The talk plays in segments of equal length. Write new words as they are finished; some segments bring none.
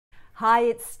Hi,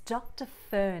 it's Dr.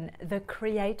 Fern, the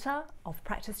creator of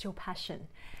Practice Your Passion.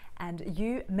 And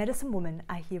you, medicine woman,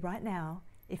 are here right now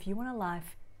if you want a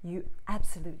life you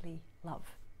absolutely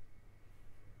love.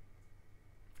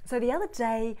 So the other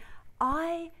day,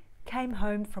 I came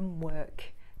home from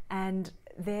work and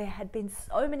there had been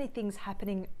so many things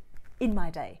happening in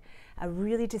my day. A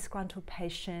really disgruntled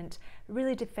patient,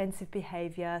 really defensive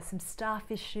behavior, some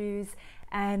staff issues,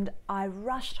 and I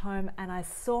rushed home and I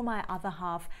saw my other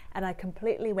half and I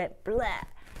completely went blah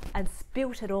and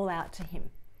spilt it all out to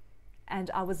him. And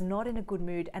I was not in a good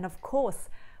mood. And of course,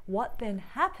 what then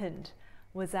happened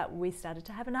was that we started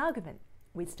to have an argument.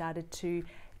 We started to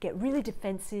get really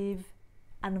defensive,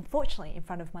 and unfortunately in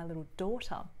front of my little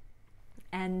daughter.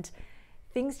 And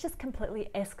things just completely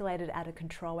escalated out of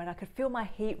control, and I could feel my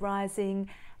heat rising,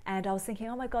 and I was thinking,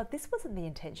 oh my God, this wasn't the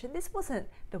intention. This wasn't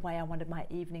the way I wanted my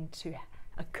evening to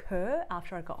occur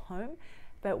after I got home.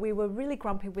 But we were really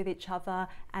grumpy with each other,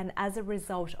 and as a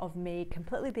result of me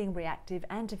completely being reactive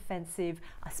and defensive,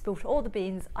 I spilt all the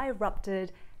beans, I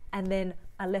erupted, and then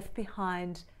I left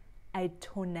behind a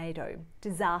tornado,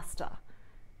 disaster.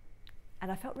 And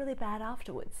I felt really bad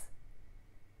afterwards.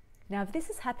 Now, if this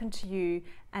has happened to you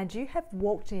and you have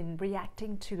walked in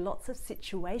reacting to lots of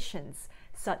situations,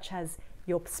 such as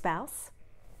your spouse,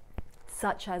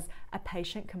 such as a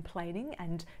patient complaining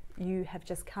and you have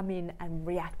just come in and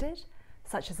reacted,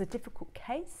 such as a difficult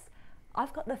case,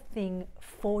 I've got the thing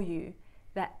for you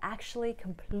that actually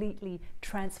completely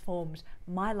transformed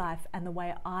my life and the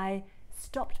way I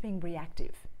stopped being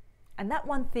reactive. And that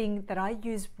one thing that I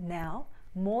use now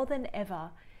more than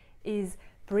ever is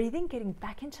breathing, getting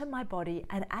back into my body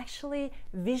and actually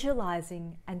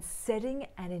visualizing and setting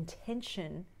an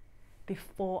intention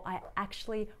before I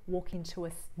actually walk into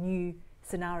a new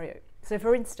scenario. So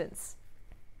for instance,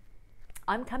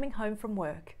 I'm coming home from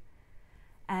work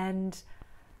and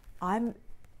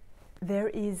there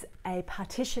is a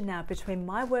partition now between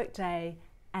my work day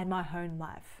and my home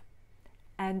life.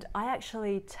 And I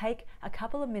actually take a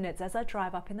couple of minutes as I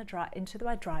drive up into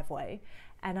my driveway,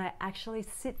 and I actually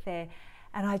sit there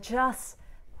and I just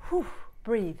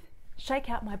breathe, shake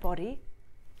out my body,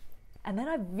 and then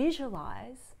I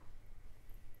visualize,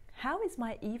 how is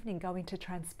my evening going to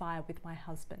transpire with my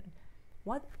husband?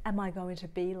 What am I going to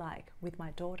be like with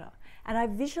my daughter? And I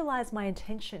visualize my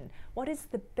intention. What is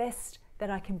the best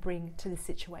that I can bring to the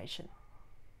situation?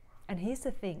 And here's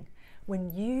the thing,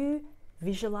 when you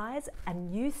visualize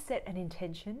and you set an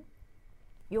intention,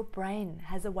 your brain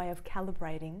has a way of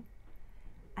calibrating,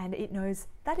 and it knows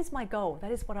that is my goal, that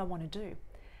is what I want to do.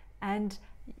 And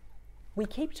we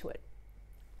keep to it.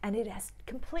 And it has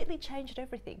completely changed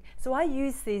everything. So I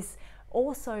use this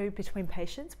also between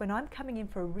patients when I'm coming in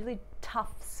for a really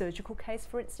tough surgical case,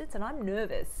 for instance, and I'm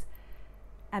nervous.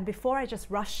 And before I just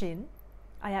rush in,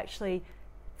 I actually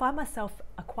find myself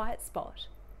a quiet spot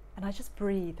and I just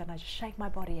breathe and I just shake my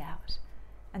body out.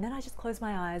 And then I just close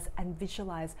my eyes and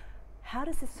visualize, how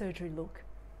does this surgery look?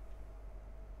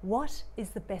 What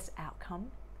is the best outcome?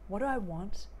 What do I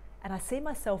want? And I see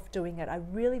myself doing it. I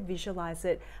really visualize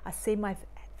it. I see my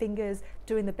fingers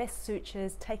doing the best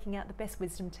sutures, taking out the best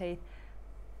wisdom teeth,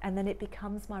 and then it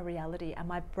becomes my reality. And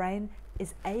my brain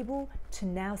is able to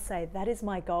now say, that is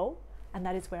my goal and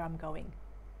that is where I'm going.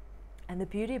 And the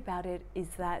beauty about it is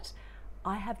that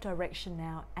I have direction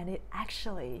now, and it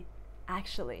actually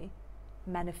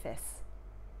manifests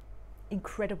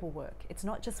incredible work. It's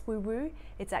not just woo-woo,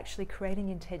 it's actually creating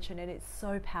intention, and it's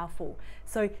so powerful.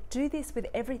 So do this with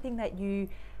everything that you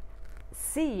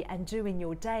see and do in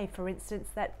your day, for instance,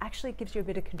 that actually gives you a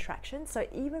bit of contraction. So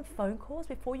even phone calls,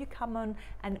 before you come on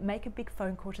and make a big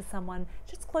phone call to someone,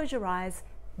 just close your eyes,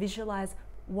 visualize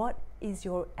what is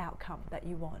your outcome that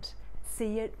you want.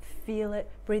 See it, feel it,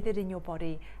 breathe it in your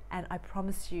body, and I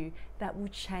promise you that will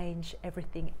change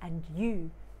everything, and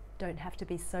you don't have to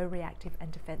be so reactive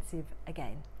and defensive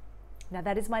again. Now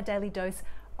that is my daily dose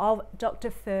of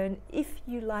Dr. Fern. If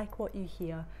you like what you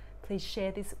hear, please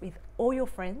share this with all your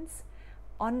friends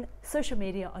on social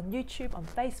media, on YouTube, on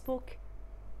Facebook.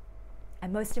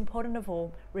 And most important of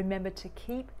all, remember to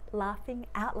keep laughing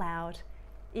out loud.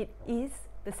 It is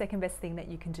the second best thing that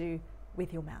you can do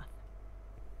with your mouth.